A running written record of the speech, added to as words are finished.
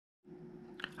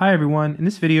Hi everyone, in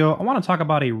this video I want to talk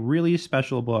about a really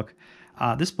special book.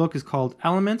 This book is called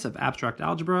Elements of Abstract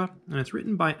Algebra, and it's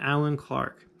written by Allan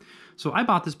Clark. So I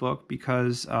bought this book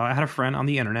because I had a friend on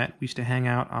the internet. We used to hang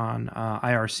out on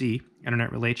IRC,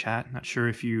 Internet Relay Chat. Not sure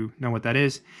if you know what that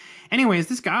is. Anyways,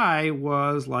 this guy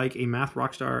was like a math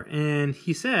rock star, and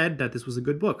he said that this was a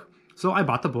good book. So I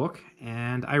bought the book,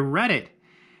 and I read it.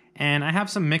 And I have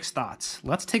some mixed thoughts.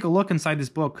 Let's take a look inside this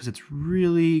book because it's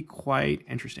really quite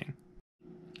interesting.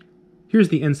 Here's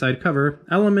the inside cover,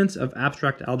 Elements of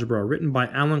Abstract Algebra, written by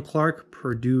Allan Clark,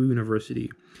 Purdue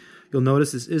University. You'll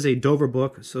notice this is a Dover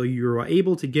book, so you're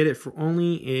able to get it for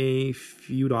only a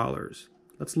few dollars.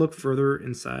 Let's look further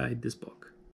inside this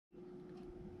book.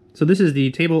 So this is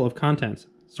the table of contents.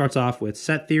 Starts off with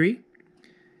set theory,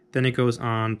 then it goes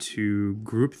on to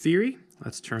group theory.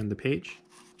 Let's turn the page.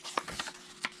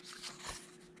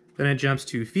 Then it jumps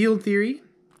to field theory,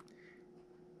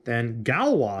 then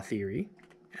Galois theory,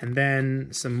 and then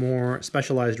some more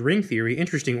specialized ring theory,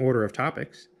 interesting order of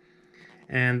topics,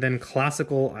 and then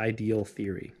classical ideal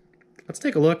theory. Let's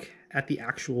take a look at the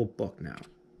actual book now.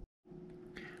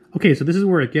 Okay, so this is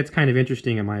where it gets kind of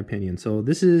interesting in my opinion. So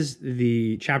this is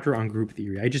the chapter on group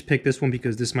theory. I just picked this one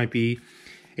because this might be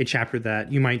a chapter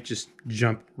that you might just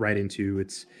jump right into.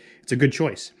 It's a good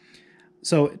choice.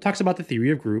 So it talks about the theory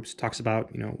of groups, talks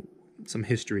about, some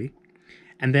history,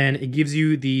 and then it gives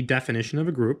you the definition of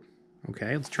a group.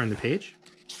 Okay, let's turn the page.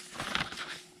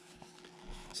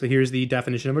 So here's the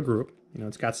definition of a group.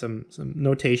 It's got some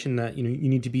notation that you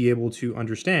need to be able to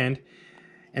understand.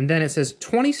 And then it says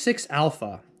 26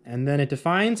 alpha, and then it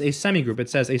defines a semigroup. It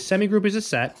says a semigroup is a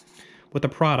set with a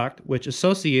product which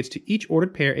associates to each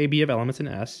ordered pair AB of elements in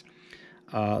S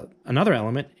another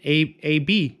element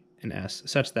AB in S,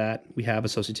 such that we have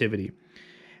associativity.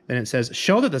 Then it says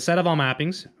show that the set of all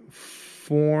mappings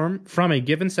from a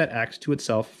given set X to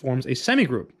itself forms a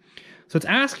semigroup. So it's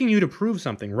asking you to prove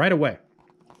something right away.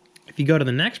 If you go to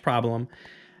the next problem,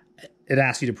 it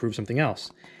asks you to prove something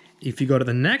else. If you go to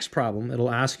the next problem,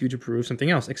 it'll ask you to prove something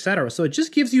else, etc. So it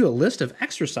just gives you a list of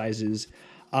exercises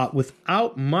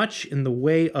without much in the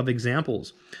way of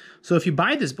examples. So if you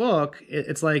buy this book,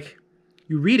 it's like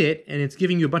you read it and it's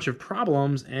giving you a bunch of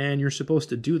problems and you're supposed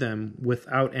to do them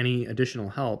without any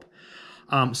additional help.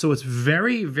 So it's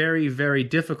very, very, very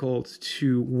difficult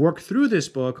to work through this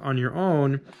book on your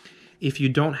own if you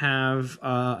don't have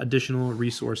additional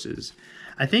resources.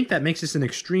 I think that makes this an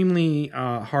extremely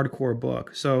hardcore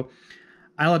book. So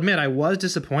I'll admit I was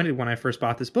disappointed when I first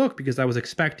bought this book because I was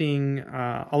expecting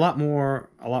a lot more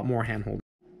handholding.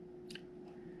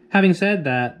 Having said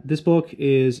that, this book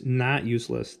is not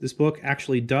useless. This book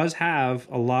actually does have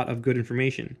a lot of good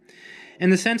information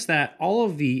in the sense that all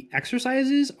of the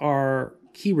exercises are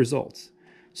key results.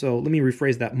 So let me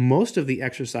rephrase that. Most of the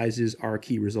exercises are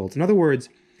key results. In other words,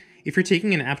 if you're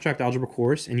taking an abstract algebra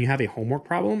course and you have a homework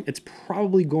problem, it's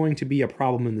probably going to be a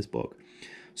problem in this book.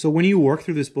 So when you work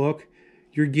through this book,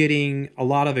 you're getting a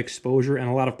lot of exposure and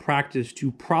a lot of practice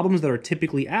to problems that are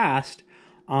typically asked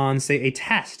on, say, a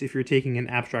test if you're taking an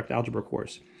abstract algebra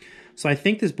course. So I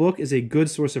think this book is a good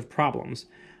source of problems.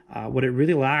 What it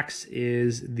really lacks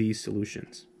is the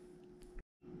solutions.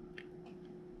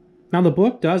 Now the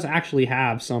book does actually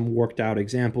have some worked out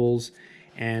examples,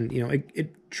 and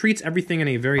it treats everything in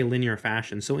a very linear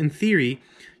fashion. So in theory,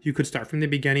 you could start from the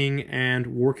beginning and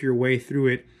work your way through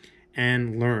it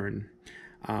and learn.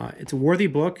 It's a worthy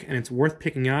book, and it's worth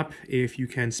picking up if you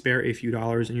can spare a few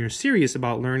dollars and you're serious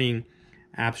about learning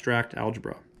abstract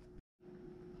algebra.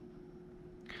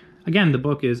 Again, the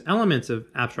book is Elements of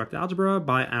Abstract Algebra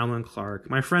by Allan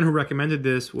Clark. My friend who recommended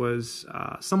this was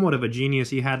somewhat of a genius.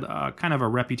 He had kind of a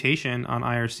reputation on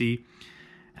IRC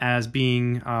as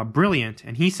being brilliant,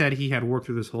 and he said he had worked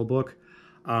through this whole book.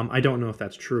 I don't know if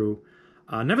that's true.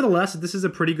 Nevertheless, this is a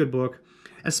pretty good book,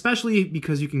 especially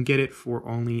because you can get it for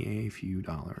only a few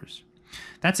dollars.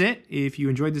 That's it. If you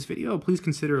enjoyed this video, please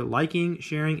consider liking,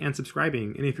 sharing, and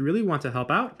subscribing. And if you really want to help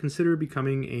out, consider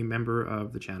becoming a member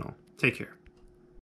of the channel. Take care.